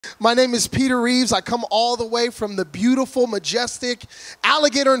My name is Peter Reeves. I come all the way from the beautiful, majestic,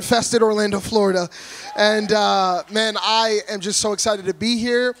 alligator-infested Orlando, Florida. And man, I am just so excited to be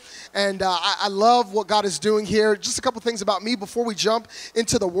here. And I love what God is doing here. Just a couple things about me before we jump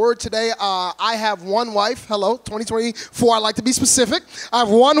into the word today. I have one wife. Hello, 2024. I like to be specific. I have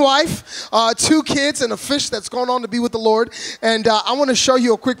one wife, 2 kids, and a fish that's gone on to be with the Lord. And I want to show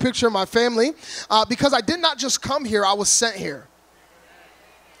you a quick picture of my family because I did not just come here. I was sent here.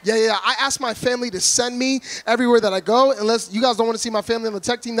 Yeah. I asked my family to send me everywhere that I go. Unless you guys don't want to see my family on the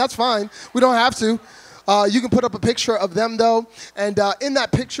tech team, that's fine. We don't have to. You can put up a picture of them, though. And in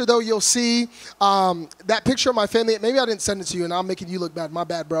that picture, though, you'll see that picture of my family. Maybe I didn't send it to you, and I'm making you look bad. My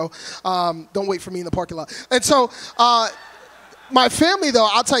bad, bro. Don't wait for me in the parking lot. And so my family, though,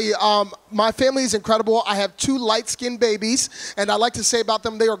 I'll tell you, my family is incredible. I have 2 light-skinned babies, and I like to say about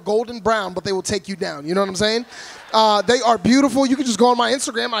them, they are golden brown, but they will take you down. You know what I'm saying? They are beautiful. You can just go on my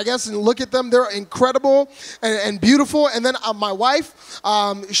Instagram, I guess, and look at them. They're incredible and beautiful. And then my wife,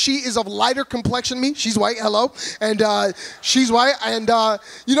 she is of lighter complexion than me. She's white, hello. And she's white. And,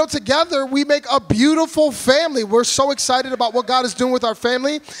 together we make a beautiful family. We're so excited about what God is doing with our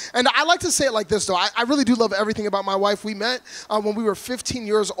family. And I like to say it like this, though. I really do love everything about my wife. We met when we were 15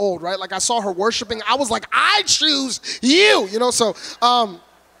 years old, right? Like I saw her worshiping. I was like, I choose you,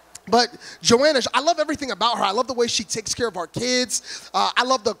 But Joanna, I love everything about her. I love the way she takes care of our kids. I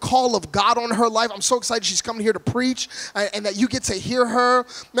love the call of God on her life. I'm so excited she's coming here to preach and that you get to hear her.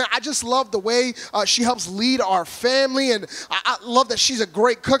 Man, I just love the way she helps lead our family. And I love that she's a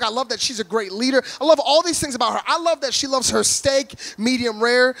great cook. I love that she's a great leader. I love all these things about her. I love that she loves her steak medium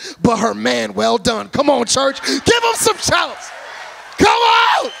rare, but her man well done. Come on, church. Give him some shouts. Come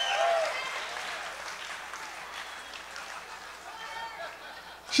on.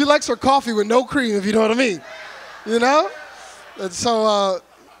 She likes her coffee with no cream, if you know what I mean. And so,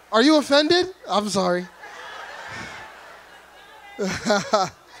 are you offended? I'm sorry.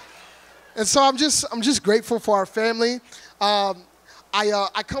 And so I'm just grateful for our family.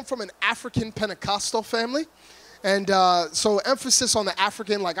 I come from an African Pentecostal family. And so emphasis on the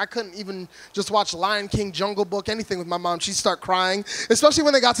African, like I couldn't even just watch Lion King, Jungle Book, anything with my mom. She'd start crying, especially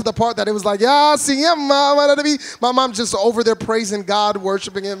when they got to the part that it was like, yeah, see him, mama. My mom just over there praising God,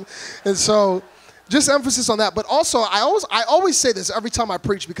 worshiping him. And so just emphasis on that. But also, I always say this every time I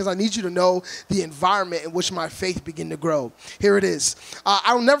preach because I need you to know the environment in which my faith began to grow. Here it is.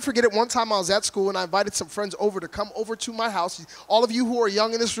 I'll never forget it. One time I was at school and I invited some friends over to come over to my house. All of you who are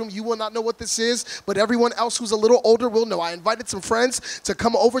young in this room, you will not know what this is, but everyone else who's a little older will know. I invited some friends to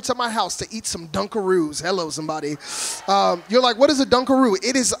come over to my house to eat some Dunkaroos. Hello, somebody. You're like, what is a Dunkaroo?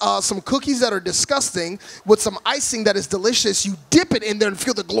 It is some cookies that are disgusting with some icing that is delicious. You dip it in there and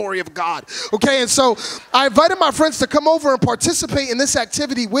feel the glory of God. Okay, and so I invited my friends to come over and participate in this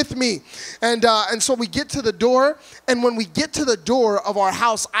activity with me. And so we get to the door, and when we get to the door of our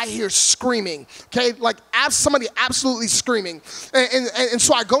house, I hear screaming, okay? Like somebody absolutely screaming. And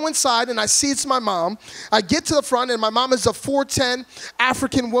so I go inside, and I see it's my mom. I get to the front, and my mom is a 4'10"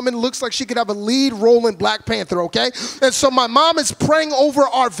 African woman, looks like she could have a lead role in Black Panther, okay? And so my mom is praying over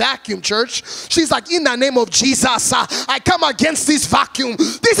our vacuum, church. She's like, in the name of Jesus, I come against this vacuum.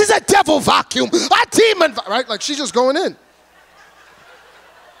 This is a devil vacuum. A demon, right? Like she's just going in.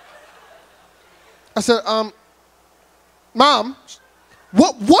 I said, Mom,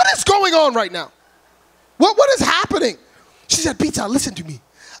 what is going on right now? What is happening? She said, Peter, listen to me.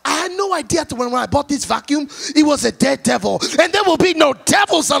 I had no idea when I bought this vacuum, it was a dead devil. And there will be no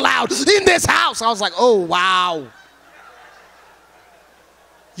devils allowed in this house. I was like, oh, wow.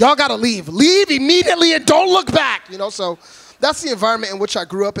 Y'all got to leave. Leave immediately and don't look back. So that's the environment in which I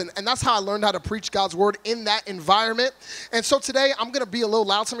grew up, and that's how I learned how to preach God's word in that environment. And so today, I'm going to be a little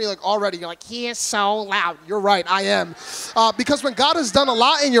loud. Some of you are like, already, you're like, he is so loud. You're right, I am. Because when God has done a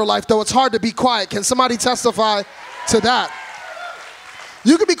lot in your life, though, it's hard to be quiet. Can somebody testify to that?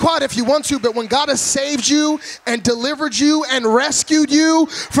 You can be quiet if you want to, but when God has saved you and delivered you and rescued you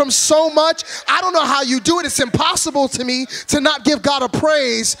from so much, I don't know how you do it. It's impossible to me to not give God a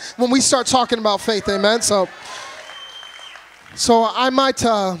praise when we start talking about faith, amen? So I might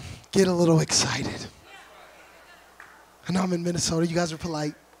get a little excited. I know I'm in Minnesota. You guys are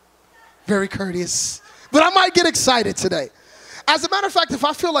polite, very courteous, but I might get excited today. As a matter of fact, if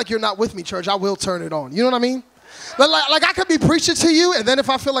I feel like you're not with me, church, I will turn it on. You know what I mean? Like I could be preaching to you, and then if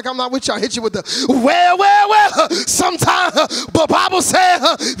I feel like I'm not with you, I'll hit you with the, well, sometimes the Bible said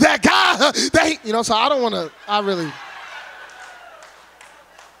that God, so I don't want to,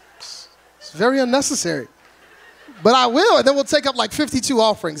 it's very unnecessary. But I will, and then we'll take up like 52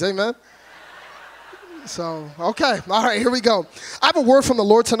 offerings, amen? So, okay. All right, here we go. I have a word from the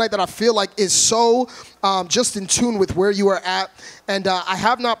Lord tonight that I feel like is so just in tune with where you are at. And I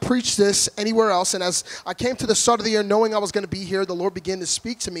have not preached this anywhere else. And as I came to the start of the year knowing I was going to be here, the Lord began to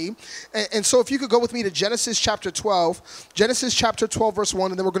speak to me. And so if you could go with me to Genesis chapter 12. Genesis chapter 12, verse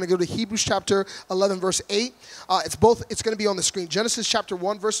 1. And then we're going to go to Hebrews chapter 11, verse 8. It's going to be on the screen. Genesis chapter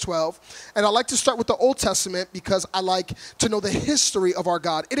 1, verse 12. And I like to start with the Old Testament because I like to know the history of our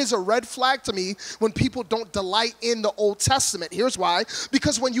God. It is a red flag to me when people don't delight in the Old Testament. Here's why.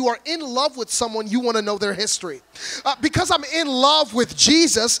 Because when you are in love with someone, you want to know their history. Because I'm in love with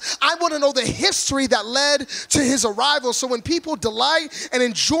Jesus, I want to know the history that led to his arrival. So when people delight and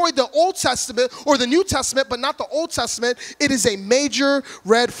enjoy the Old Testament or the New Testament, but not the Old Testament, it is a major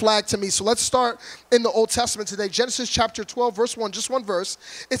red flag to me. So let's start in the Old Testament today. Genesis chapter 12, verse 1, just one verse.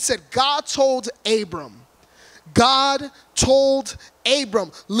 It said, God told Abram,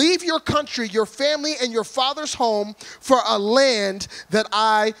 leave your country, your family, and your father's home for a land that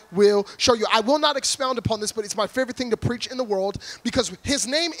I will show you. I will not expound upon this, but it's my favorite thing to preach in the world because his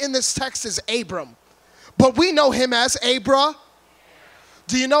name in this text is Abram. But we know him as Abra.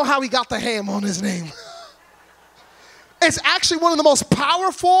 Do you know how he got the ham on his name? It's actually one of the most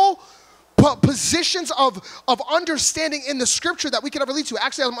powerful positions of understanding in the scripture that we can ever lead to.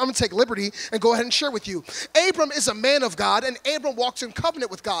 Actually, I'm going to take liberty and go ahead and share with you. Abram is a man of God, and Abram walks in covenant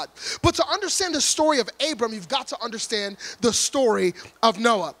with God. But to understand the story of Abram, you've got to understand the story of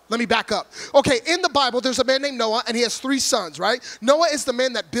Noah. Let me back up. Okay, in the Bible, there's a man named Noah, and he has 3 sons, right? Noah is the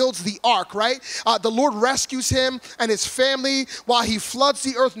man that builds the ark, right? The Lord rescues him and his family while he floods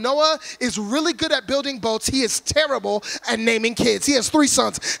the earth. Noah is really good at building boats. He is terrible at naming kids. He has 3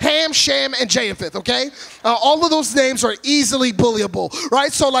 sons, Ham, Shem, and Japheth, okay? All of those names are easily bullyable,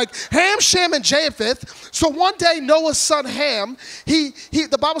 right? So like Ham, Shem, and Japheth. So one day Noah's son Ham,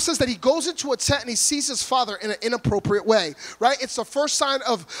 the Bible says that he goes into a tent and he sees his father in an inappropriate way, right? It's the first sign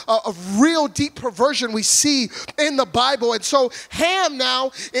of real deep perversion we see in the Bible. And so Ham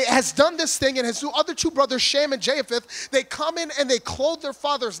now has done this thing, and his other 2 brothers, Shem and Japheth, they come in and they clothe their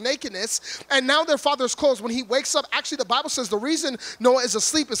father's nakedness, and now their father's clothes. When he wakes up, actually the Bible says the reason Noah is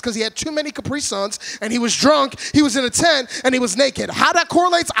asleep is because he had too many Capri Suns, and he was drunk, he was in a tent, and he was naked. How that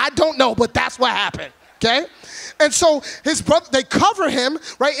correlates, I don't know, but that's what happened, okay? And so his brother, they cover him,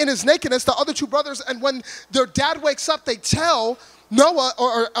 right, in his nakedness, the other 2 brothers, and when their dad wakes up, they tell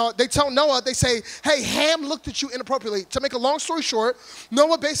Noah, they tell Noah, they say, hey, Ham looked at you inappropriately. To make a long story short,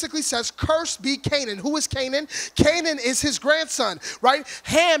 Noah basically says, cursed be Canaan. Who is Canaan? Canaan is his grandson, right?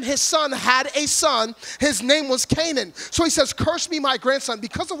 Ham, his son, had a son. His name was Canaan. So he says, curse me, my grandson.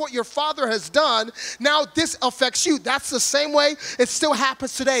 Because of what your father has done, now this affects you. That's the same way it still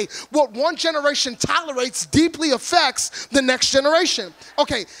happens today. What one generation tolerates deeply affects the next generation.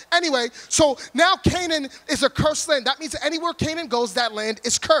 Okay, anyway, so now Canaan is a cursed land. That means that anywhere Canaan goes, that land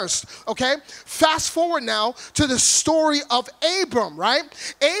is cursed, okay? Fast forward now to the story of Abram, right?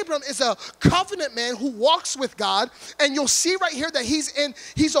 Abram is a covenant man who walks with God, and you'll see right here that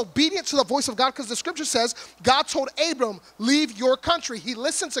he's obedient to the voice of God, because the scripture says God told Abram, leave your country. He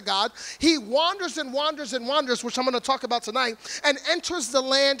listened to God. He wanders and wanders and wanders, which I'm going to talk about tonight, and enters the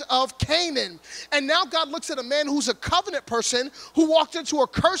land of Canaan. And now God looks at a man who's a covenant person who walked into a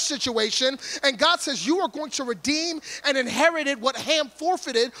cursed situation, and God says, you are going to redeem and inherit what Ham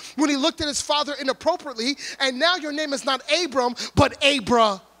forfeited when he looked at his father inappropriately, and now your name is not Abram, but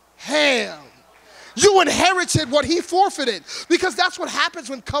Abraham. You inherited what he forfeited, because that's what happens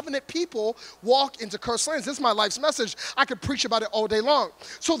when covenant people walk into cursed lands. This is my life's message. I could preach about it all day long.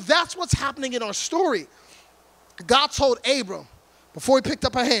 So that's what's happening in our story. God told Abram, before he picked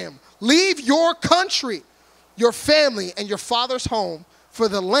up a ham, leave your country, your family, and your father's home for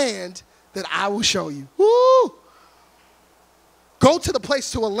the land that I will show you. Woo! Go to the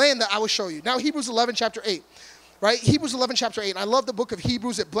place, to a land that I will show you. Now, Hebrews 11, chapter 8, right? Hebrews 11, chapter 8. And I love the book of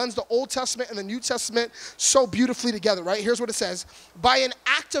Hebrews. It blends the Old Testament and the New Testament so beautifully together, right? Here's what it says. By an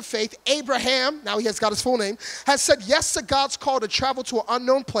act of faith, Abraham, now he has got his full name, has said yes to God's call to travel to an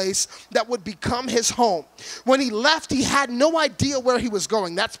unknown place that would become his home. When he left, he had no idea where he was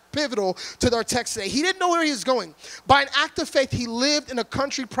going. That's pivotal to our text today. He didn't know where he was going. By an act of faith, he lived in a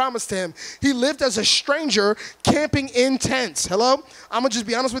country promised to him. He lived as a stranger, camping in tents. Hello? I'm going to just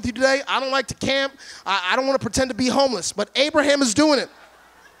be honest with you today. I don't like to camp. I don't want to pretend to be homeless, but Abraham is doing it.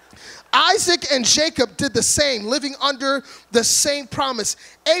 Isaac and Jacob did the same, living under the same promise.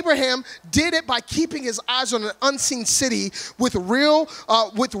 Abraham did it by keeping his eyes on an unseen city with real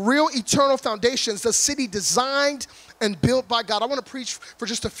eternal foundations, the city designed and built by God. I want to preach for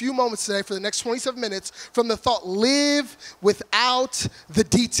just a few moments today, for the next 27 minutes, from the thought, live without the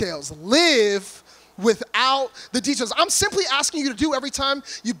details. Live without the details. I'm simply asking you to do every time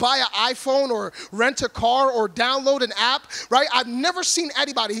you buy an iPhone or rent a car or download an app, right? I've never seen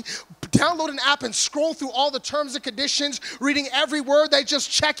anybody download an app and scroll through all the terms and conditions, reading every word. They just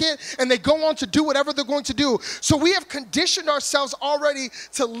check it and they go on to do whatever they're going to do. So we have conditioned ourselves already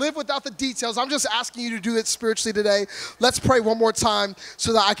to live without the details. I'm just asking you to do it spiritually today. Let's pray one more time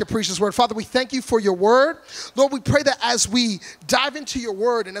so that I can preach this word. Father, we thank you for your word. Lord, we pray that as we dive into your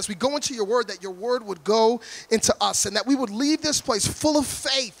word and as we go into your word, that your word would go into us and that we would leave this place full of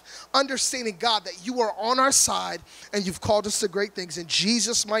faith, understanding, God, that you are on our side and you've called us to great things. In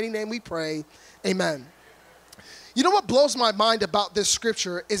Jesus' mighty name we pray, amen. You know what blows my mind about this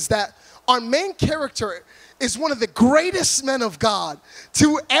scripture is that our main character is one of the greatest men of God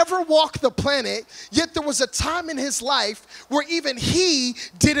to ever walk the planet, yet there was a time in his life where even he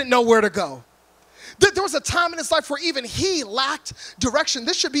didn't know where to go. There was a time in his life where even he lacked direction.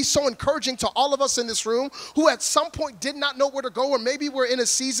 This should be so encouraging to all of us in this room who at some point did not know where to go, or maybe we're in a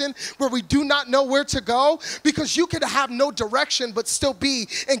season where we do not know where to go, because you could have no direction but still be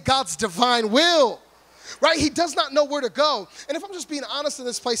in God's divine will. Right? He does not know where to go. And if I'm just being honest in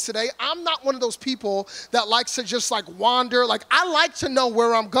this place today, I'm not one of those people that likes to just like wander. Like, I like to know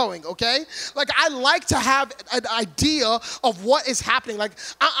where I'm going, okay? Like, I like to have an idea of what is happening. Like,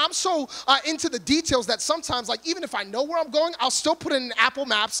 I'm so into the details that sometimes, like, even if I know where I'm going, I'll still put it in Apple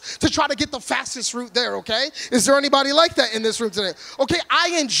Maps to try to get the fastest route there, okay? Is there anybody like that in this room today? Okay,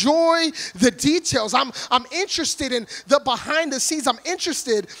 I enjoy the details. I'm interested in the behind the scenes. I'm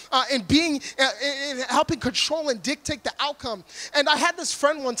interested in being, in helping control and dictate the outcome. And I had this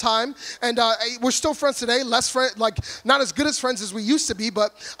friend one time, and we're still friends today, not as good as friends as we used to be,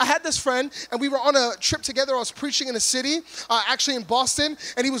 but I had this friend, and we were on a trip together. I was preaching in a city, actually in Boston,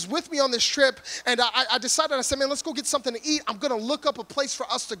 and he was with me on this trip, and I decided, I said, man, let's go get something to eat. I'm going to look up a place for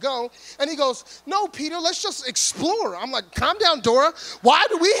us to go. And he goes, no, Peter, let's just explore. I'm like, calm down, Dora. Why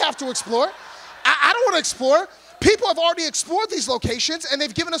do we have to explore? I don't want to explore. People have already explored these locations, and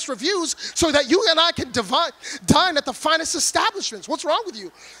they've given us reviews so that you and I can dine at the finest establishments. What's wrong with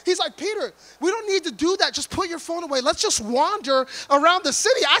you? He's like, Peter, we don't need to do that. Just put your phone away. Let's just wander around the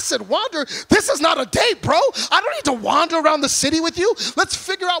city. I said, wander? This is not a date, bro. I don't need to wander around the city with you. Let's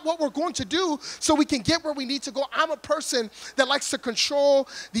figure out what we're going to do so we can get where we need to go. I'm a person that likes to control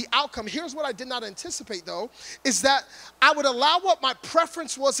the outcome. Here's what I did not anticipate, though, is that I would allow what my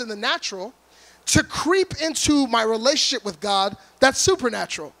preference was in the natural to creep into my relationship with God that's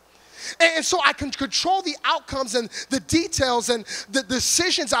supernatural. And so I can control the outcomes and the details and the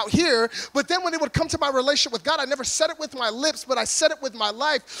decisions out here, but then when it would come to my relationship with God, I never said it with my lips, but I said it with my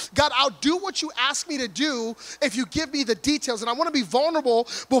life. God, I'll do what you ask me to do if you give me the details. And I want to be vulnerable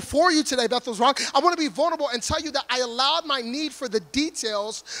before you today, Bethel's wrong. I want to be vulnerable and tell you that I allowed my need for the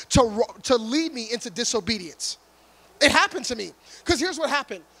details to lead me into disobedience. It happened to me, because here's what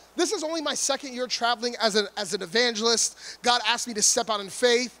happened. This is only my second year traveling as an evangelist. God asked me to step out in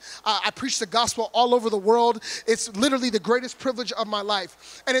faith. I preach the gospel all over the world. It's literally the greatest privilege of my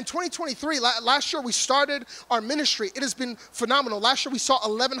life. And in 2023, last year we started our ministry. It has been phenomenal. Last year we saw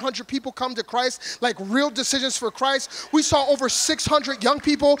 1,100 people come to Christ, like real decisions for Christ. We saw over 600 young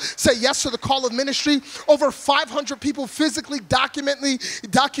people say yes to the call of ministry. Over 500 people physically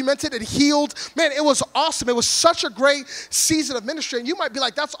documented and healed. Man, it was awesome. It was such a great season of ministry. And you might be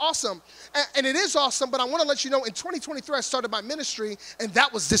like, that's awesome. And it is awesome, but I want to let you know, in 2023, I started my ministry, and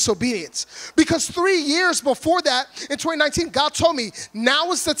that was disobedience. Because 3 years before that, in 2019, God told me,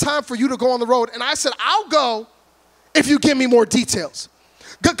 now is the time for you to go on the road. And I said, I'll go if you give me more details.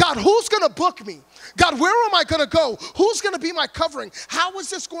 God, who's going to book me? God, where am I going to go? Who's going to be my covering? How is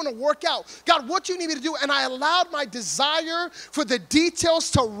this going to work out? God, what do you need me to do? And I allowed my desire for the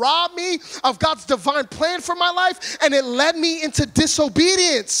details to rob me of God's divine plan for my life, and it led me into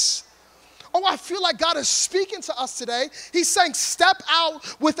disobedience. Oh, I feel like God is speaking to us today. He's saying, step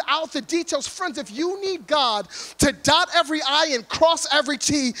out without the details. Friends, if you need God to dot every I and cross every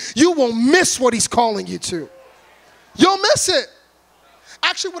T, you will miss what he's calling you to. You'll miss it.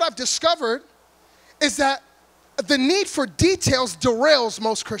 Actually, what I've discovered is that the need for details derails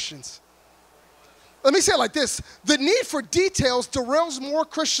most Christians. Let me say it like this. The need for details derails more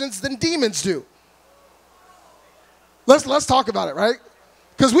Christians than demons do. Let's talk about it, right?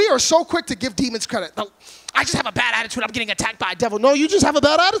 Because we are so quick to give demons credit. No, I just have a bad attitude. I'm getting attacked by a devil. No, you just have a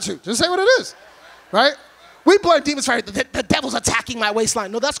bad attitude. Just say what it is, right? We blame demons for the devil's attacking my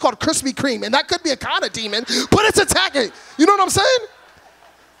waistline. No, that's called Krispy Kreme, and that could be a kind of demon, but it's attacking. You know what I'm saying?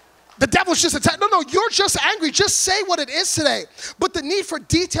 The devil was just attacked. No, you're just angry. Just say what it is today. But the need for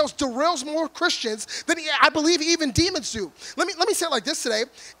details derails more Christians than I believe even demons do. Let me say it like this today.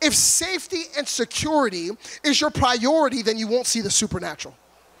 If safety and security is your priority, then you won't see the supernatural.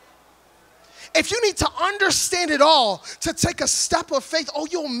 If you need to understand it all to take a step of faith,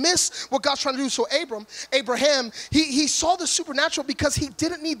 you'll miss what God's trying to do. So Abraham, he saw the supernatural because he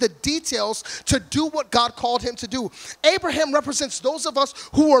didn't need the details to do what God called him to do. Abraham represents those of us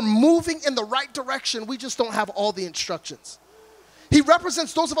who are moving in the right direction. We just don't have all the instructions. He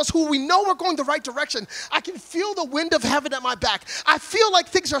represents those of us who we know we're going the right direction. I can feel the wind of heaven at my back. I feel like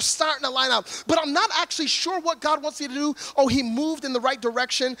things are starting to line up, but I'm not actually sure what God wants me to do. He moved in the right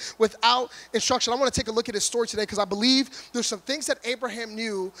direction without instruction. I want to take a look at his story today because I believe there's some things that Abraham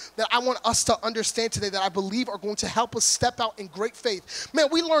knew that I want us to understand today that I believe are going to help us step out in great faith. Man,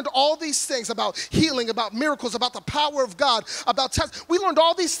 we learned all these things about healing, about miracles, about the power of God, about tests. We learned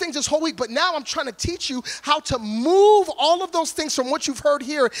all these things this whole week, but now I'm trying to teach you how to move all of those things from what you've heard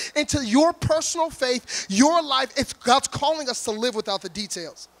here into your personal faith, your life. God's calling us to live without the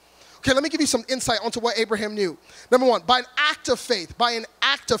details. Okay, let me give you some insight onto what Abraham knew. Number one, by an act of faith,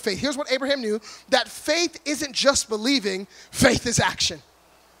 here's what Abraham knew, that faith isn't just believing, faith is action.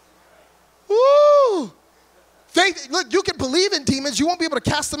 Woo! Faith, look, you can believe in demons, you won't be able to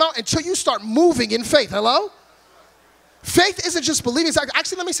cast them out until you start moving in faith. Hello? Faith isn't just believing.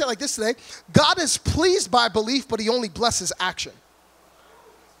 Actually, let me say it like this today. God is pleased by belief, but he only blesses action.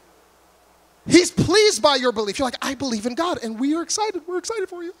 He's pleased by your belief. You're like, I believe in God, and we are excited. We're excited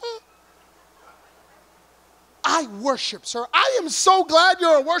for you. I worship, sir. I am so glad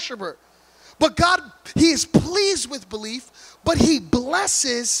you're a worshiper. But God, he is pleased with belief, but he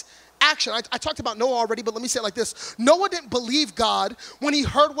blesses action. I talked about Noah already, but let me say it like this. Noah didn't believe God when he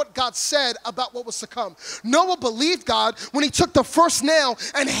heard what God said about what was to come. Noah believed God when he took the first nail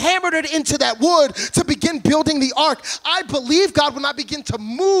and hammered it into that wood to begin building the ark. I believe God when I begin to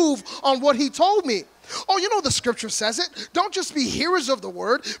move on what he told me. You know the scripture says it. Don't just be hearers of the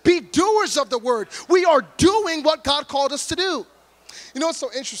word, be doers of the word. We are doing what God called us to do. You know what's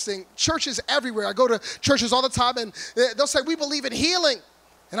so interesting? Churches everywhere. I go to churches all the time and they'll say, we believe in healing.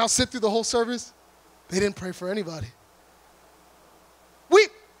 And I'll sit through the whole service. They didn't pray for anybody. We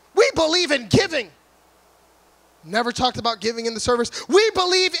believe in giving. Never talked about giving in the service. We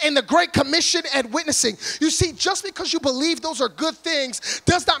believe in the Great Commission and witnessing. You see, just because you believe those are good things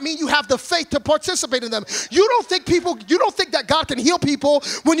does not mean you have the faith to participate in them. You don't think that God can heal people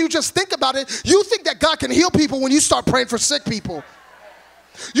when you just think about it. You think that God can heal people when you start praying for sick people.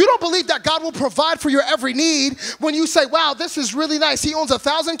 You don't believe that God will provide for your every need when you say, wow, this is really nice. He owns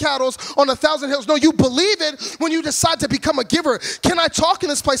 1,000 cattle on 1,000 hills. No, you believe it when you decide to become a giver. Can I talk in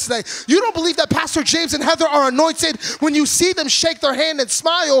this place today? You don't believe that Pastor James and Heather are anointed when you see them shake their hand and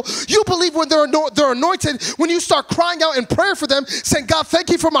smile. You believe when they're anointed when you start crying out in prayer for them, saying, God, thank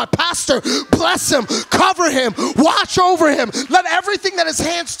you for my pastor. Bless him, cover him, watch over him. Let everything that his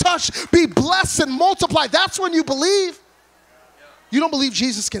hands touch be blessed and multiplied. That's when you believe. You don't believe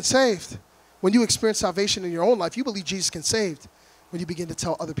Jesus can save. When you experience salvation in your own life, you believe Jesus can save when you begin to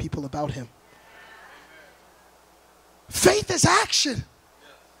tell other people about him. Faith is action.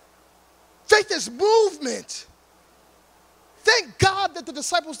 Faith is movement. Thank God that the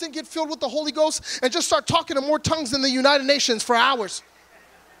disciples didn't get filled with the Holy Ghost and just start talking in more tongues than the United Nations for hours.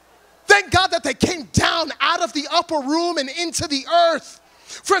 Thank God that they came down out of the upper room and into the earth.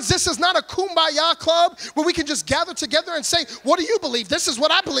 Friends, this is not a kumbaya club where we can just gather together and say, what do you believe? This is what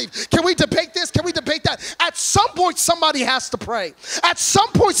I believe. Can we debate this? Can we debate that? At some point, somebody has to pray. At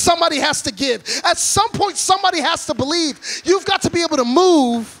some point, somebody has to give. At some point, somebody has to believe. You've got to be able to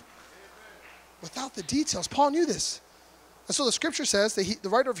move without the details. Paul knew this. And so the scripture says, the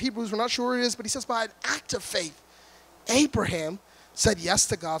writer of Hebrews, we're not sure where it is, but he says, by an act of faith, Abraham said yes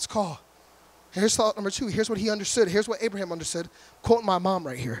to God's call. Here's thought number two. Here's what he understood. Here's what Abraham understood. Quoting my mom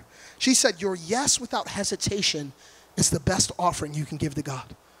right here. She said, your yes without hesitation is the best offering you can give to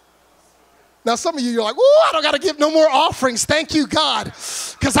God. Now, some of you're like, oh, I don't got to give no more offerings. Thank you, God,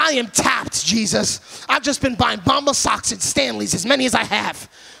 because I am tapped, Jesus. I've just been buying Bomba socks and Stanleys, as many as I have,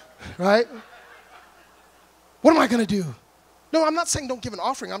 right? What am I going to do? No, I'm not saying don't give an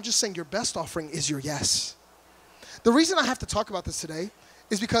offering. I'm just saying your best offering is your yes. The reason I have to talk about this today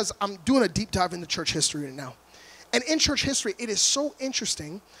is because I'm doing a deep dive into church history right now. And in church history, it is so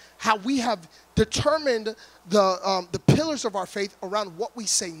interesting how we have determined the pillars of our faith around what we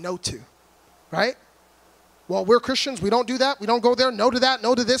say no to, right? Well, we're Christians. We don't do that. We don't go there. No to that.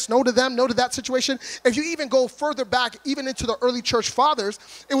 No to this. No to them. No to that situation. If you even go further back, even into the early church fathers,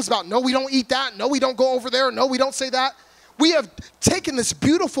 it was about, no, we don't eat that. No, we don't go over there. No, we don't say that. We have taken this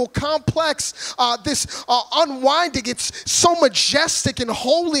beautiful, complex, this unwinding, it's so majestic and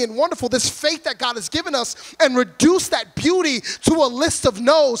holy and wonderful, this faith that God has given us, and reduced that beauty to a list of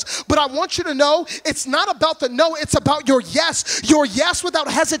no's. But I want you to know, it's not about the no, it's about your yes. Your yes without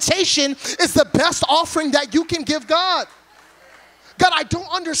hesitation is the best offering that you can give God. God, I don't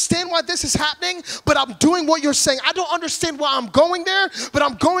understand why this is happening, but I'm doing what you're saying. I don't understand why I'm going there, but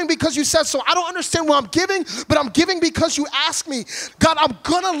I'm going because you said so. I don't understand why I'm giving, but I'm giving because you asked me. God, I'm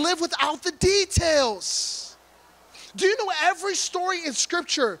going to live without the details. Do you know every story in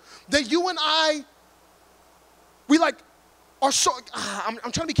Scripture that you and we like are so, I'm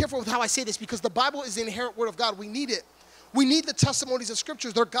trying to be careful with how I say this because the Bible is the inherent word of God. We need it. We need the testimonies of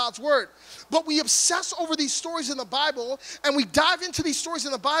Scriptures. They're God's word. But we obsess over these stories in the Bible, and we dive into these stories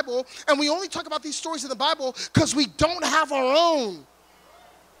in the Bible, and we only talk about these stories in the Bible because we don't have our own.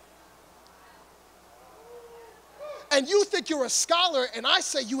 And you think you're a scholar, and I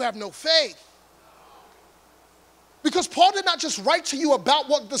say you have no faith. Because Paul did not just write to you about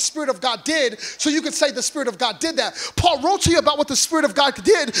what the Spirit of God did so you could say the Spirit of God did that. Paul wrote to you about what the Spirit of God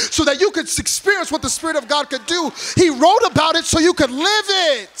did so that you could experience what the Spirit of God could do. He wrote about it so you could live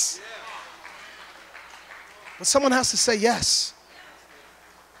it. But someone has to say yes.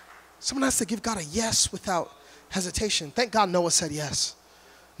 Someone has to give God a yes without hesitation. Thank God Noah said yes.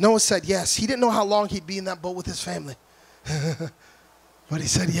 Noah said yes. He didn't know how long he'd be in that boat with his family. But he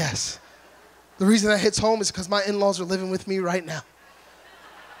said yes. The reason that hits home is because my in-laws are living with me right now.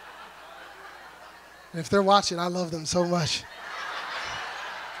 And if they're watching, I love them so much.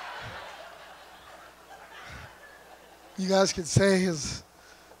 You guys can say as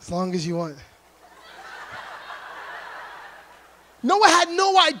long as you want. Noah had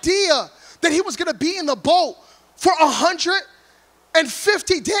no idea that he was going to be in the boat for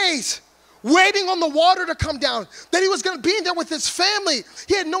 150 days. Waiting on the water to come down, that he was going to be in there with his family.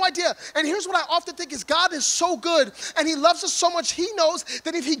 He had no idea. And here's what I often think is God is so good and he loves us so much. He knows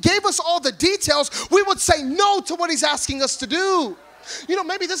that if he gave us all the details, we would say no to what he's asking us to do. You know,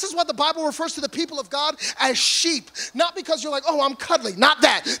 maybe this is what the Bible refers to the people of God as sheep. Not because you're like, oh, I'm cuddly. Not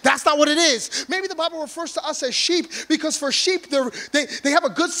that. That's not what it is. Maybe the Bible refers to us as sheep because for sheep, they have a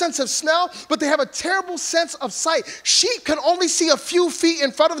good sense of smell, but they have a terrible sense of sight. Sheep can only see a few feet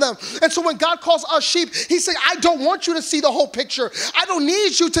in front of them. And so when God calls us sheep, he's saying, I don't want you to see the whole picture. I don't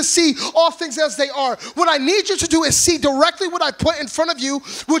need you to see all things as they are. What I need you to do is see directly what I put in front of you.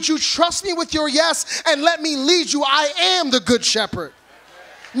 Would you trust me with your yes and let me lead you? I am the good shepherd.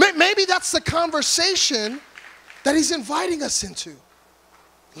 Maybe that's the conversation that he's inviting us into.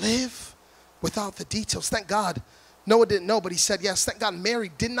 Live without the details. Thank God Noah didn't know, but he said yes. Thank God Mary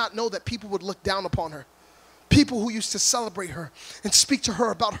did not know that people would look down upon her. People who used to celebrate her and speak to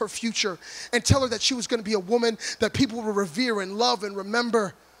her about her future and tell her that she was going to be a woman that people would revere and love and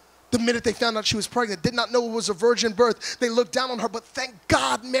remember. The minute they found out she was pregnant, did not know it was a virgin birth. They looked down on her, but thank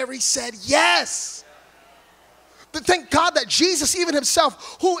God Mary said yes. But thank God that Jesus, even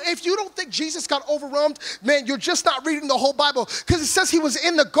himself, who if you don't think Jesus got overwhelmed, man, you're just not reading the whole Bible. Because it says he was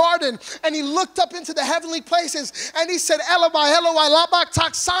in the garden and he looked up into the heavenly places and he said, Eloi, Eloi, lama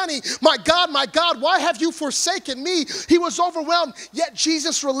sabachthani. My God, why have you forsaken me? He was overwhelmed, yet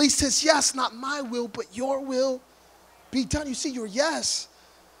Jesus released his yes, not my will, but your will be done. You see, your yes,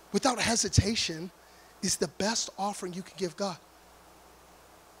 without hesitation, is the best offering you can give God.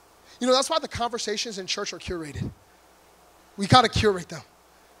 You know, that's why the conversations in church are curated. We got to curate them.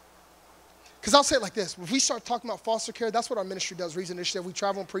 Because I'll say it like this. If we start talking about foster care, that's what our ministry does, Reeves Initiative. We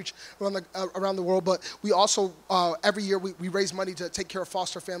travel and preach around the world, but we also, every year, we raise money to take care of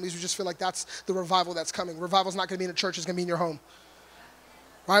foster families. We just feel like that's the revival that's coming. Revival's not going to be in a church. It's going to be in your home.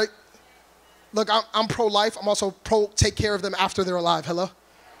 Right? Look, I'm pro-life. I'm also pro-take care of them after they're alive. Hello?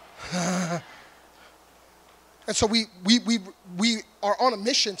 And so we are on a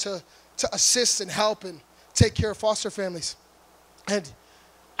mission to assist and help and take care of foster families. And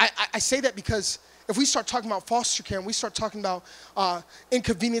I say that because if we start talking about foster care and we start talking about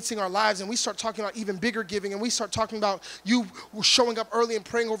inconveniencing our lives and we start talking about even bigger giving and we start talking about you showing up early and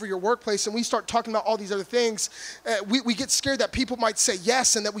praying over your workplace and we start talking about all these other things, we get scared that people might say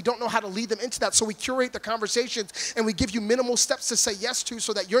yes and that we don't know how to lead them into that. So we curate the conversations and we give you minimal steps to say yes to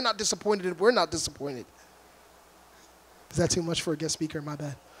so that you're not disappointed and we're not disappointed. Is that too much for a guest speaker? My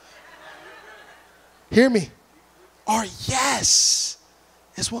bad. Hear me. Our yes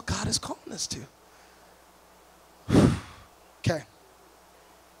is what God is calling us to. Okay.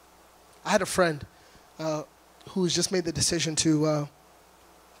 I had a friend who has just made the decision to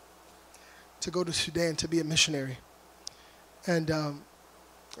go to Sudan to be a missionary. And,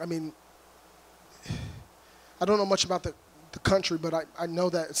 I mean, I don't know much about the country, but I know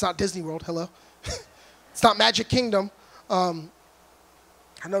that it's not Disney World. Hello. It's not Magic Kingdom.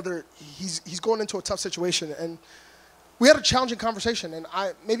 I know he's going into a tough situation, and we had a challenging conversation, and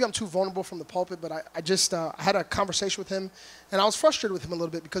maybe I'm too vulnerable from the pulpit, but I had a conversation with him, and I was frustrated with him a little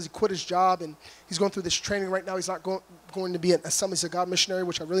bit because he quit his job, and he's going through this training right now. He's not going to be an Assemblies of God missionary,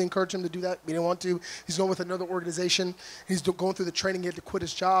 which I really encouraged him to do that. He didn't want to. He's going with another organization. He's going through the training. He had to quit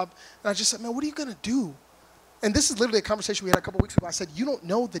his job. And I just said, man, what are you going to do? And this is literally a conversation we had a couple weeks ago. I said, you don't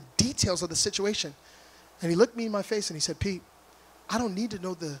know the details of the situation. And he looked me in my face and he said, Pete, I don't need to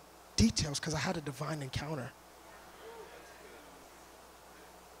know the details because I had a divine encounter.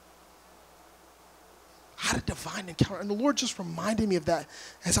 I had a divine encounter. And the Lord just reminded me of that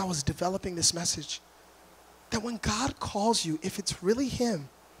as I was developing this message. That when God calls you, if it's really him,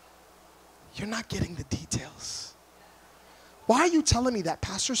 you're not getting the details. Why are you telling me that,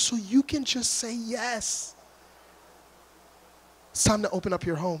 Pastor? So you can just say yes. It's time to open up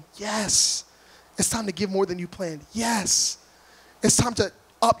your home. Yes. It's time to give more than you planned. Yes. It's time to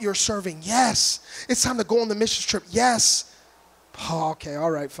up your serving. Yes. It's time to go on the mission trip. Yes. Oh, okay,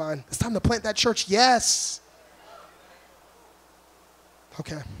 all right, fine. It's time to plant that church. Yes.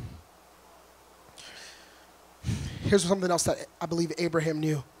 Okay. Here's something else that I believe Abraham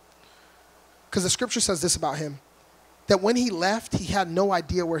knew. Because the scripture says this about him, that when he left, he had no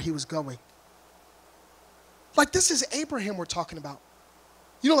idea where he was going. Like, this is Abraham we're talking about.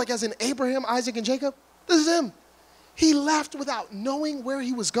 You know, like as in Abraham, Isaac, and Jacob? This is him. He left without knowing where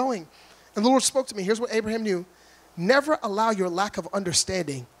he was going. And the Lord spoke to me. Here's what Abraham knew. Never allow your lack of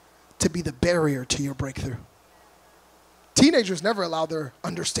understanding to be the barrier to your breakthrough. Teenagers never allow their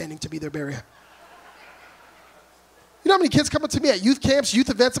understanding to be their barrier. You know how many kids come up to me at youth camps, youth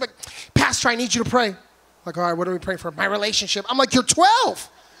events? I'm like, Pastor, I need you to pray. Like, all right, what are we praying for? My relationship. I'm like, you're 12.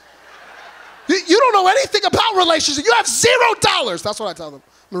 You don't know anything about relationships. You have $0. That's what I tell them.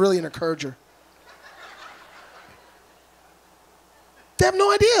 I'm really an encourager. They have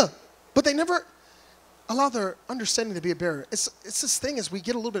no idea. But they never allow their understanding to be a barrier. It's this thing as we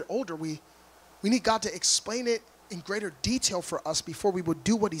get a little bit older, we need God to explain it in greater detail for us before we would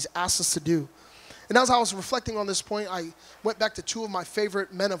do what he's asked us to do. And as I was reflecting on this point, I went back to two of my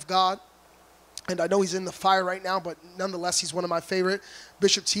favorite men of God. And I know he's in the fire right now, but nonetheless, he's one of my favorite,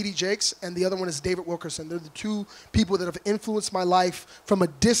 Bishop T.D. Jakes, and the other one is David Wilkerson. They're the two people that have influenced my life from a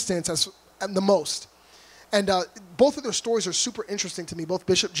distance as the most. And both of their stories are super interesting to me, both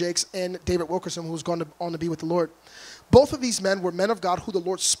Bishop Jakes and David Wilkerson, who's gone on to be with the Lord. Both of these men were men of God who the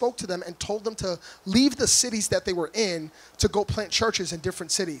Lord spoke to them and told them to leave the cities that they were in to go plant churches in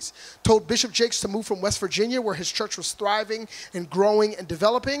different cities. Told Bishop Jakes to move from West Virginia, where his church was thriving and growing and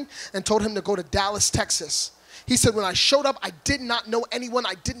developing, and told him to go to Dallas, Texas. He said, when I showed up, I did not know anyone.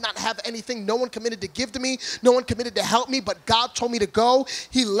 I did not have anything. No one committed to give to me. No one committed to help me, but God told me to go.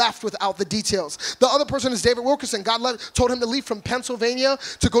 He left without the details. The other person is David Wilkerson. God told him to leave from Pennsylvania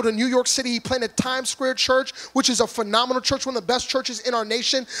to go to New York City. He planted Times Square Church, which is a phenomenal church, one of the best churches in our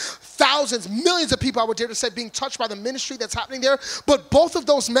nation. Thousands, millions of people, I would dare to say, being touched by the ministry that's happening there. But both of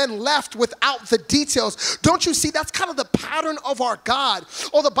those men left without the details. Don't you see? That's kind of the pattern of our God.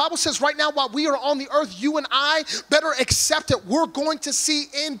 Oh, the Bible says right now, while we are on the earth, you and I better accept it. We're going to see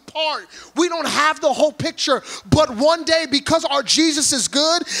in part. We don't have the whole picture, but one day, because our Jesus is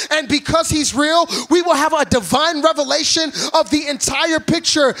good and because he's real, we will have a divine revelation of the entire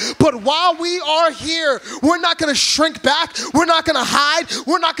picture. But while we are here, we're not going to shrink back. We're not going to hide.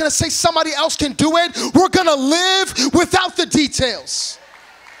 We're not going to say somebody else can do it. We're going to live without the details.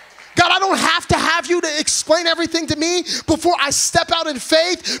 God, I don't have to have you to explain everything to me before I step out in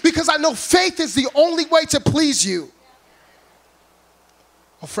faith, because I know faith is the only way to please you.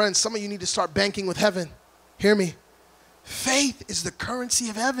 Well, friends, some of you need to start banking with heaven. Hear me. Faith is the currency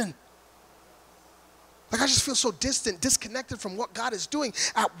of heaven. Like, I just feel so distant, disconnected from what God is doing.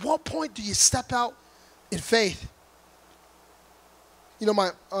 At what point do you step out in faith? You know,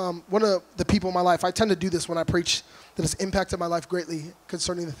 one of the people in my life, I tend to do this when I preach, that has impacted my life greatly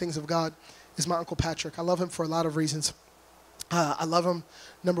concerning the things of God, is my Uncle Patrick. I love him for a lot of reasons. I love him,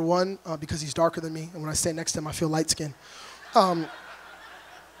 number one, because he's darker than me, and when I stand next to him, I feel light-skinned.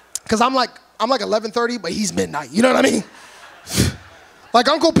 Because I'm like 11:30, but he's midnight. You know what I mean? Like,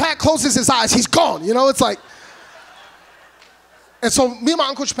 Uncle Pat closes his eyes, he's gone. You know, it's like. And so me and my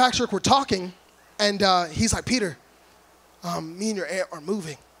Uncle Patrick were talking, and he's like, Peter, me and your aunt are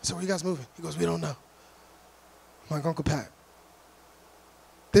moving. I said, where are you guys moving? He goes, we don't know. I'm like, Uncle Pat,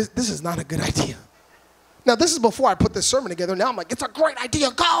 this is not a good idea. Now, this is before I put this sermon together. Now I'm like, it's a great idea.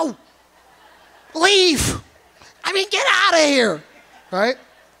 Go. Leave. I mean, get out of here. Right?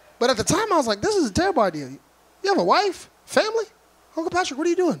 But at the time, I was like, this is a terrible idea. You have a wife, family? Uncle Patrick, what are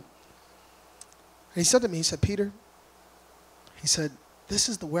you doing? And he said to me, he said, Peter, he said, this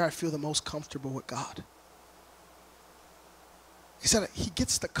is where I feel the most comfortable with God. He said, he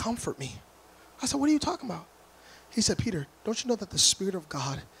gets to comfort me. I said, what are you talking about? He said, Peter, don't you know that the Spirit of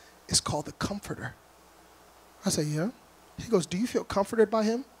God is called the Comforter? I said, yeah. He goes, do you feel comforted by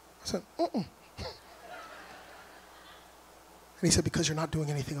him? I said, And he said, because you're not doing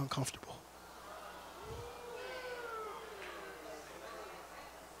anything uncomfortable.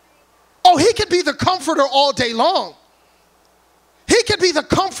 Oh, he could be the comforter all day long. He could be the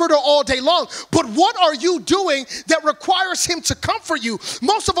comforter all day long. But what are you doing that requires him to comfort you?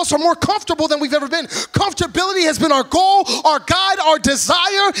 Most of us are more comfortable than we've ever been. Comfortability has been our goal, our guide, our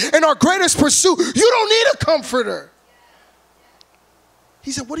desire, and our greatest pursuit. You don't need a comforter.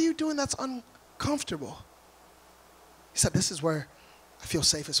 He said, what are you doing that's uncomfortable? He said, this is where I feel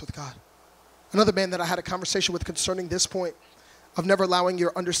safest with God. Another man that I had a conversation with concerning this point of never allowing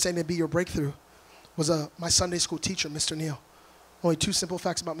your understanding to be your breakthrough was my Sunday school teacher, Mr. Neal. Only 2 simple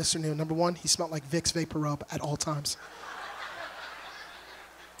facts about Mr. Neal. Number 1, he smelled like Vicks Vapor Rub at all times.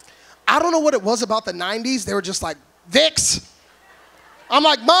 I don't know what it was about the 90s. They were just like, Vicks. I'm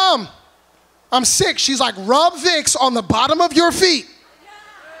like, Mom, I'm sick. She's like, rub Vicks on the bottom of your feet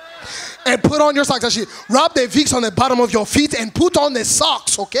and put on your socks. She rub the Vicks on the bottom of your feet and put on the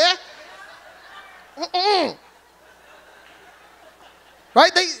socks, okay?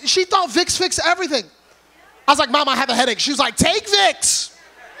 Right? She thought Vicks fixed everything. I was like, Mom, I have a headache. She was like, take Vicks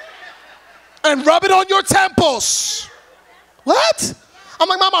and rub it on your temples. What? I'm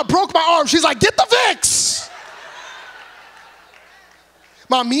like, Mom, I broke my arm. She's like, get the Vicks.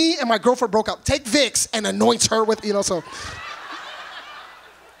 Mom, me and my girlfriend broke up. Take Vicks and anoint her with, so.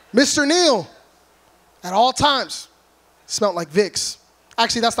 Mr. Neal, at all times, smelled like Vicks.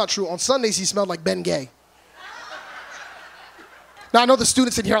 Actually, that's not true. On Sundays, he smelled like Ben Gay. Now, I know the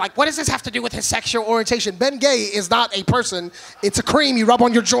students in here are like, what does this have to do with his sexual orientation? Ben Gay is not a person. It's a cream you rub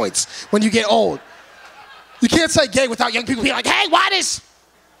on your joints when you get old. You can't say gay without young people being like, hey, what is?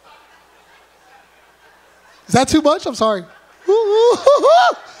 Is that too much? I'm sorry.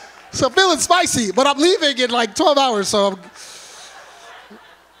 So I'm feeling spicy, but I'm leaving in like 12 hours. So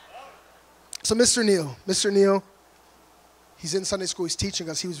Mr. Neal, he's in Sunday school. He's teaching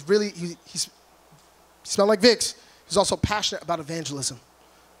us. He was really, he smelled like Vicks. He's also passionate about evangelism,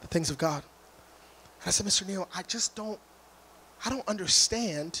 the things of God. And I said, Mr. Neal, I don't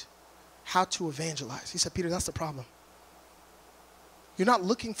understand how to evangelize. He said, Peter, that's the problem. You're not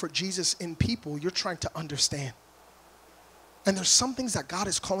looking for Jesus in people. You're trying to understand. And there's some things that God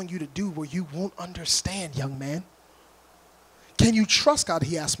is calling you to do where you won't understand, young man. Can you trust God,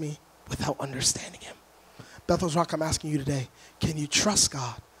 he asked me, without understanding him? Bethel's Rock, I'm asking you today, can you trust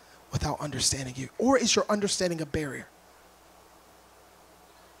God without understanding you? Or is your understanding a barrier?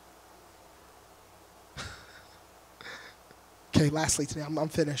 Okay, lastly today, I'm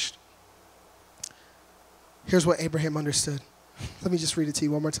finished. Here's what Abraham understood. Let me just read it to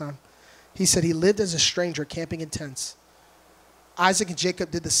you one more time. He said he lived as a stranger camping in tents. Isaac and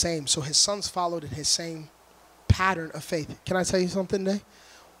Jacob did the same, so his sons followed in his same pattern of faith. Can I tell you something today?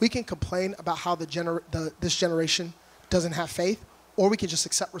 We can complain about how this generation doesn't have faith, or we can just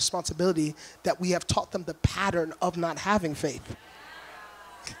accept responsibility that we have taught them the pattern of not having faith.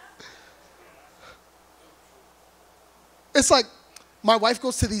 It's like my wife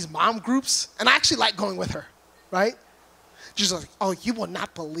goes to these mom groups, and I actually like going with her, right? She's like, oh, you will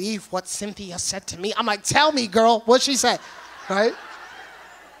not believe what Cynthia said to me. I'm like, tell me, girl, what'd she say, right?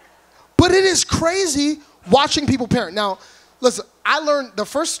 But it is crazy watching people parent. Now, listen, the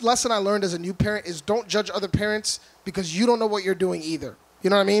first lesson I learned as a new parent is don't judge other parents because you don't know what you're doing either. You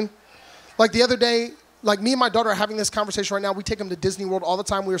know what I mean? Like the other day, like me and my daughter are having this conversation right now. We take them to Disney World all the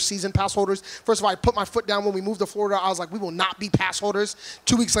time. We are season pass holders. First of all, I put my foot down when we moved to Florida. I was like, we will not be pass holders.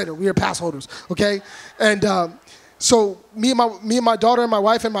 2 weeks later, we are pass holders, okay? And so me and my daughter and my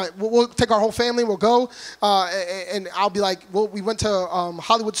wife and we'll take our whole family. We'll go, and I'll be like, well, we went to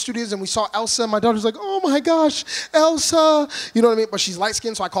Hollywood Studios and we saw Elsa. My daughter's like, oh my gosh, Elsa, you know what I mean? But she's light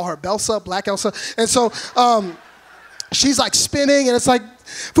skinned, so I call her Belsa, Black Elsa. And so she's like spinning, and it's like,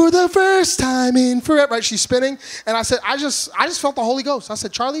 for the first time in forever, right? She's spinning, and I said, I just felt the Holy Ghost. I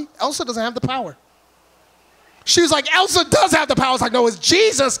said, Charlie, Elsa doesn't have the power. She was like, Elsa does have the power. I was like, no, it's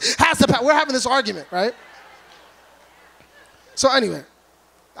Jesus has the power. We're having this argument, right? So anyway,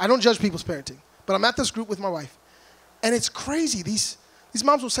 I don't judge people's parenting, but I'm at this group with my wife, and it's crazy. These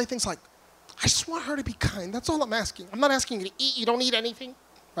moms will say things like, I just want her to be kind. That's all I'm asking. I'm not asking you to eat. You don't eat anything,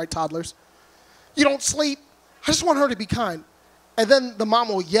 right, toddlers? You don't sleep. I just want her to be kind. And then the mom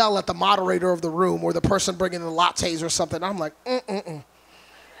will yell at the moderator of the room or the person bringing the lattes or something. I'm like,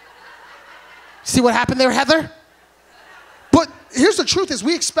 See what happened there, Heather? But here's the truth is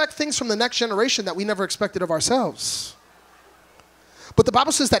we expect things from the next generation that we never expected of ourselves. But the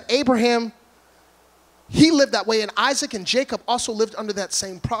Bible says that Abraham, he lived that way, and Isaac and Jacob also lived under that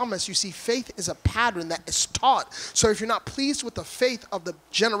same promise. You see, faith is a pattern that is taught. So if you're not pleased with the faith of the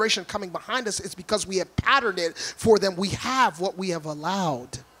generation coming behind us, it's because we have patterned it for them. We have what we have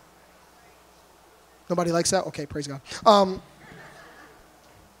allowed. Nobody likes that? Okay, praise God.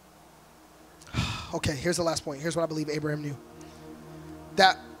 Okay, here's the last point. Here's what I believe Abraham knew.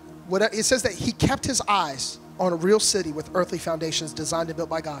 It says that he kept his eyes on a real city with earthly foundations designed and built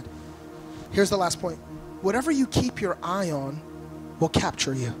by God. Here's the last point. Whatever you keep your eye on will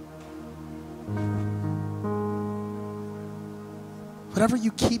capture you. Whatever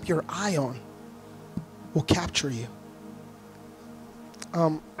you keep your eye on will capture you.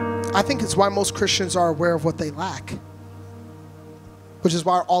 I think it's why most Christians are aware of what they lack, which is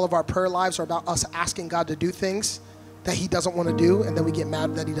why all of our prayer lives are about us asking God to do things that he doesn't want to do, and then we get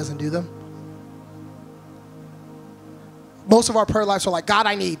mad that he doesn't do them. Most of our prayer lives are like, God,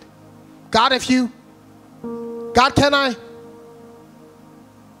 I need. God, God, can I?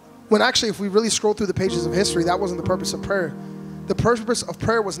 When actually, if we really scroll through the pages of history, that wasn't the purpose of prayer. The purpose of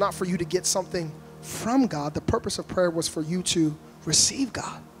prayer was not for you to get something from God. The purpose of prayer was for you to receive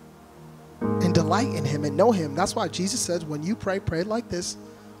God and delight in him and know him. That's why Jesus says, when you pray, pray like this: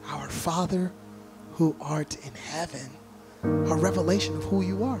 Our Father who art in heaven. A revelation of who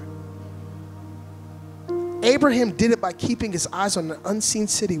you are. Abraham did it by keeping his eyes on an unseen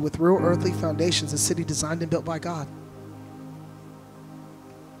city with real earthly foundations, a city designed and built by God.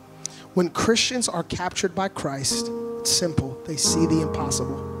 When Christians are captured by Christ, it's simple. They see the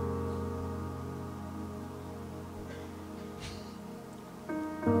impossible.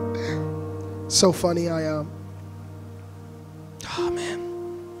 So funny, oh man.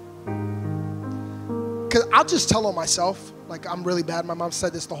 Because I'll just tell on myself, like I'm really bad. My mom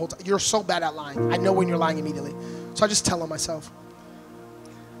said this the whole time. You're so bad at lying. I know when you're lying immediately. So I just tell on myself.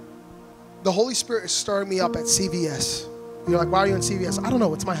 The Holy Spirit is stirring me up at CVS. You're like, why are you in CVS? I don't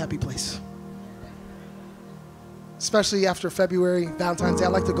know. It's my happy place. Especially after February, Valentine's Day. I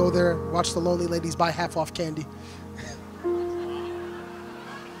like to go there, watch the lonely ladies buy half off candy.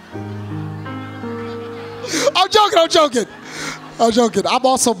 I'm joking. I'm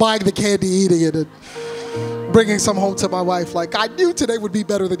also buying the candy, eating it, and bringing some home to my wife. Like, I knew today would be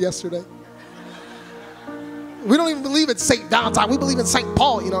better than yesterday. We don't even believe in St. Valentine. We believe in St.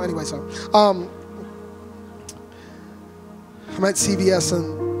 Paul, anyway, so. I'm at CVS,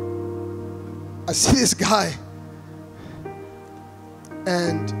 and I see this guy,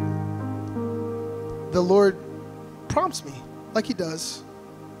 and the Lord prompts me, like he does,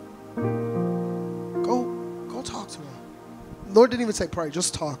 go talk to him. The Lord didn't even say pray,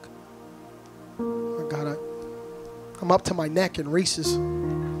 just talk. Oh God, I'm up to my neck in Reese's. I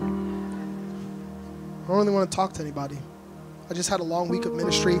don't really want to talk to anybody. I just had a long week of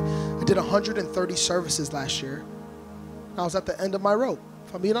ministry. I did 130 services last year. I was at the end of my rope,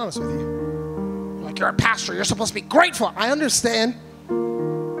 if I'm being honest with you. Like, you're a pastor, you're supposed to be grateful. I understand.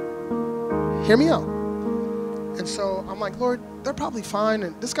 Hear me out. And so I'm like, Lord, they're probably fine.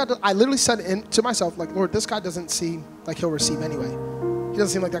 And this guy, I literally said to myself, like, Lord, this guy doesn't seem like he'll receive anyway. He doesn't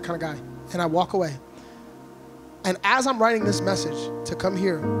seem like that kind of guy. And I walk away. And as I'm writing this message to come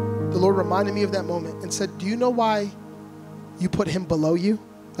here, the Lord reminded me of that moment and said, do you know why you put him below you?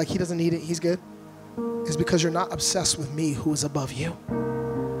 Like, he doesn't need it, he's good? It's because you're not obsessed with me who is above you.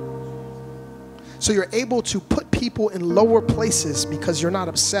 So you're able to put people in lower places because you're not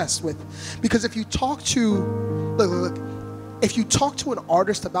obsessed with. Because if you talk to, look, if you talk to an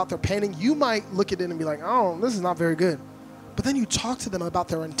artist about their painting, you might look at it and be like, oh, this is not very good. But then you talk to them about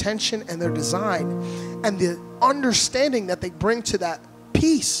their intention and their design, and the understanding that they bring to that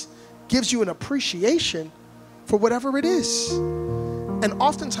piece gives you an appreciation for whatever it is. And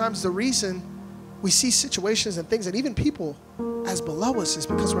oftentimes the reason we see situations and things and even people as below us is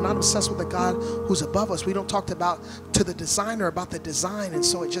because we're not obsessed with the God who's above us. We don't talk to the designer about the design, and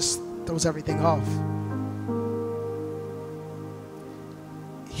so it just throws everything off.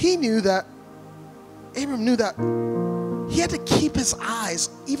 Abram knew that he had to keep his eyes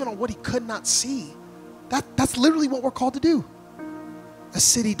even on what he could not see. That's literally what we're called to do. A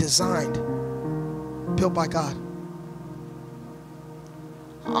city designed, built by God.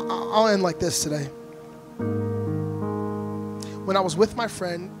 I'll end like this today. When I was with my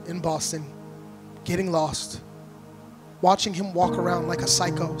friend in Boston, getting lost, watching him walk around like a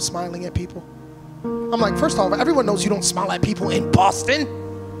psycho, smiling at people, I'm like, first off, everyone knows you don't smile at people in Boston.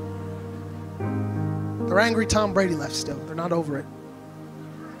 They're angry Tom Brady left still. They're not over it.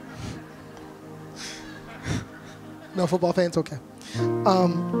 No football fans? Okay.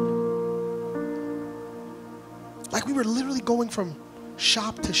 Like we were literally going from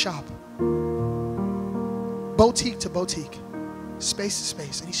shop to shop, boutique to boutique, space to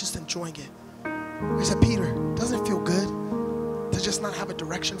space, and he's just enjoying it. I said, Peter, doesn't it feel good to just not have a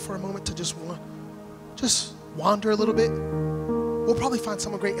direction for a moment, to just wander a little bit? We'll probably find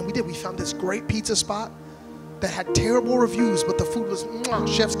someone great. And we did. We found this great pizza spot that had terrible reviews, but the food was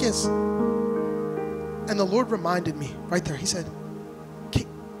chef's kiss. And the Lord reminded me right there. He said,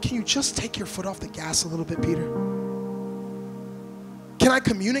 can you just take your foot off the gas a little bit, Peter? Can I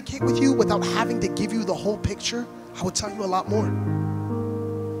communicate with you without having to give you the whole picture? I would tell you a lot more.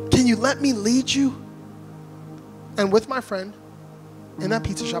 Can you let me lead you? And with my friend in that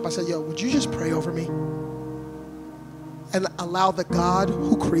pizza shop, I said, yo, would you just pray over me and allow the God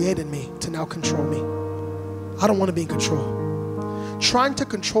who created me to now control me? I don't want to be in control. Trying to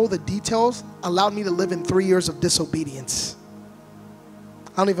control the details allowed me to live in 3 years of disobedience.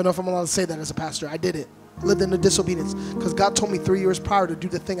 I don't even know if I'm allowed to say that as a pastor. I did it. I lived in the disobedience because God told me 3 years prior to do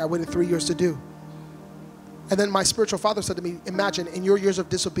the thing I waited 3 years to do. And then my spiritual father said to me, imagine in your years of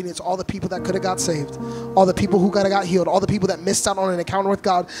disobedience, all the people that could have got saved, all the people who got healed, all the people that missed out on an encounter with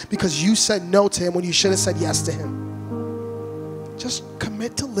God because you said no to him when you should have said yes to him. Just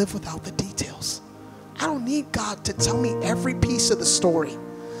commit to live without the details. I don't need God to tell me every piece of the story.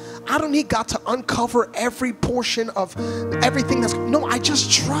 I don't need God to uncover every portion of everything no, I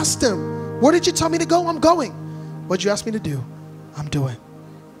just trust him. Where did you tell me to go? I'm going. What did you ask me to do? I'm doing.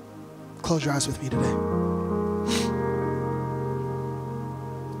 Close your eyes with me today.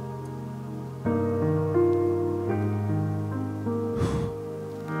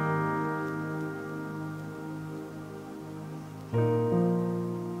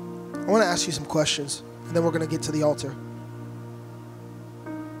 I want to ask you some questions, and then we're going to get to the altar.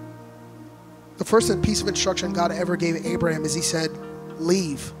 The first piece of instruction God ever gave Abraham is he said,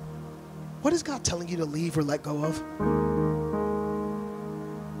 leave. What is God telling you to leave or let go of?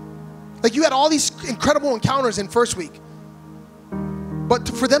 Like you had all these incredible encounters in first week. But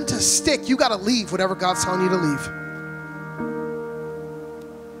for them to stick, you got to leave whatever God's telling you to leave.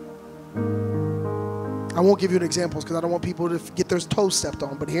 I won't give you an examples because I don't want people to get their toes stepped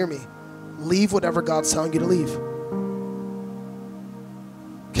on, but hear me. Leave whatever God's telling you to leave.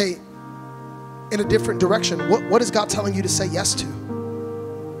 Okay, in a different direction, what is God telling you to say yes to?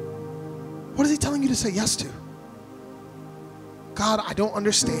 What is he telling you to say yes to? God, I don't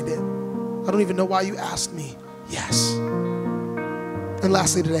understand it. I don't even know why you asked me. Yes. And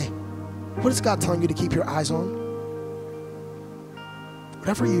lastly today, what is God telling you to keep your eyes on?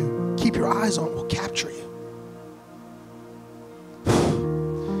 Whatever you keep your eyes on will capture you.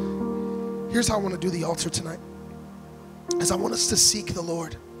 Here's how I want to do the altar tonight. Is I want us to seek the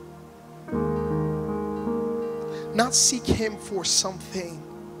Lord. Not seek him for something.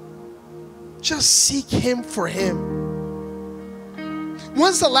 Just seek him for him.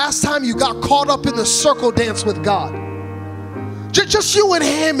 When's the last time you got caught up in the circle dance with God? Just you and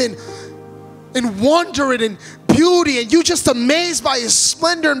him and wonder and beauty, and you just amazed by his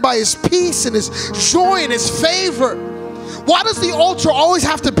splendor and by his peace and his joy and his favor. Why does the altar always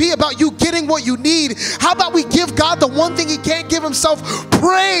have to be about you getting what you need? How about we give God the one thing he can't give himself?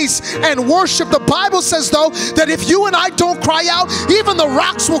 Praise and worship. The Bible says, though, that if you and I don't cry out, even the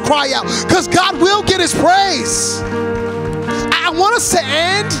rocks will cry out because God will get his praise. I want us to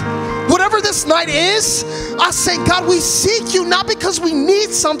end whatever this night is, us saying, God, we seek you not because we need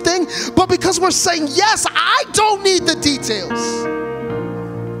something, but because we're saying, yes, I don't need the details.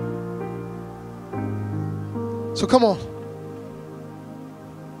 So come on.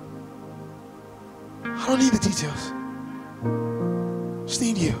 I don't need the details. Just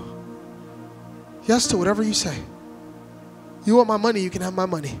need you. Yes to whatever you say. You want my money, you can have my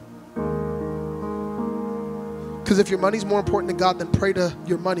money. Because if your money's more important than God, then pray to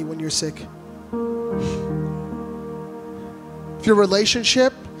your money when you're sick. If your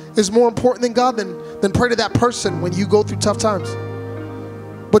relationship is more important than God, then pray to that person when you go through tough times.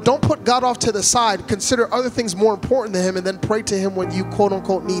 But don't put God off to the side. Consider other things more important than him and then pray to him when you quote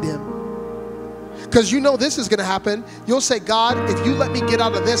unquote need him. Because you know this is going to happen. You'll say, God, if you let me get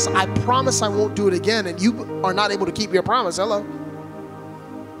out of this, I promise I won't do it again. And you are not able to keep your promise. Hello.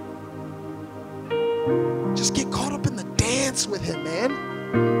 Just get caught up in the dance with him, man.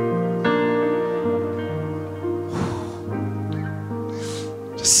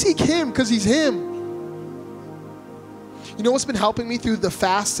 Just seek him because he's him. You know what's been helping me through the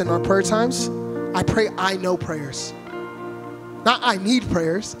fast and our prayer times? I pray I know prayers. Not I need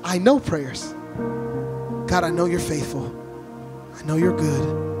prayers, I know prayers. God, I know you're faithful. I know you're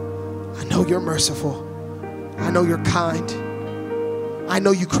good. I know you're merciful. I know you're kind. I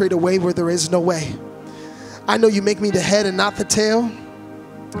know you create a way where there is no way. I know you make me the head and not the tail.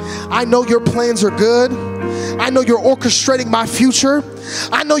 I know your plans are good. I know you're orchestrating my future.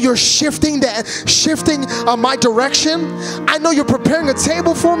 I know you're shifting my direction. I know you're preparing a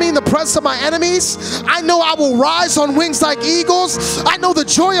table for me in the presence of my enemies. I know I will rise on wings like eagles. I know the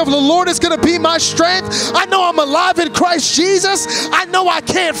joy of the Lord is going to be my strength. I know I'm alive in Christ Jesus. I know I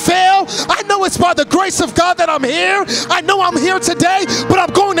can't fail. I know it's by the grace of God that I'm here. I know I'm here today, but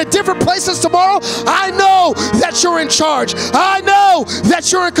I'm going to different places tomorrow. I know that you're in charge. I know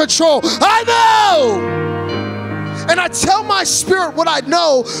that you're in control. I know. And I tell my spirit what I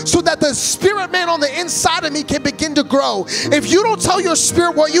know so that the spirit man on the inside of me can begin to grow. If you don't tell your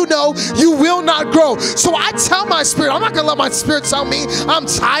spirit what you know, you will not grow. So I tell my spirit, I'm not going to let my spirit tell me I'm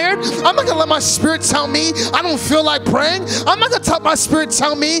tired. I'm not going to let my spirit tell me I don't feel like praying. I'm not going to let my spirit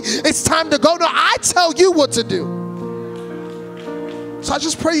tell me it's time to go. No, I tell you what to do. So I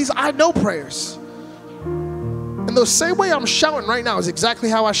just pray these I know prayers. And the same way I'm shouting right now is exactly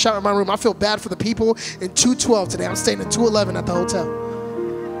how I shout in my room. I feel bad for the people in 212 today. I'm staying in 211 at the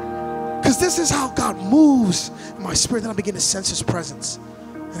hotel. Because this is how God moves in my spirit. Then I begin to sense his presence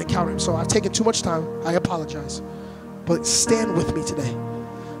and encounter him. So I've taken too much time. I apologize. But stand with me today.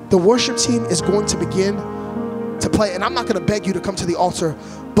 The worship team is going to begin to play. And I'm not going to beg you to come to the altar.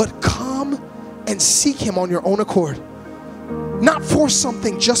 But come and seek him on your own accord. Not for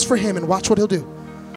something, just for him. And watch what he'll do.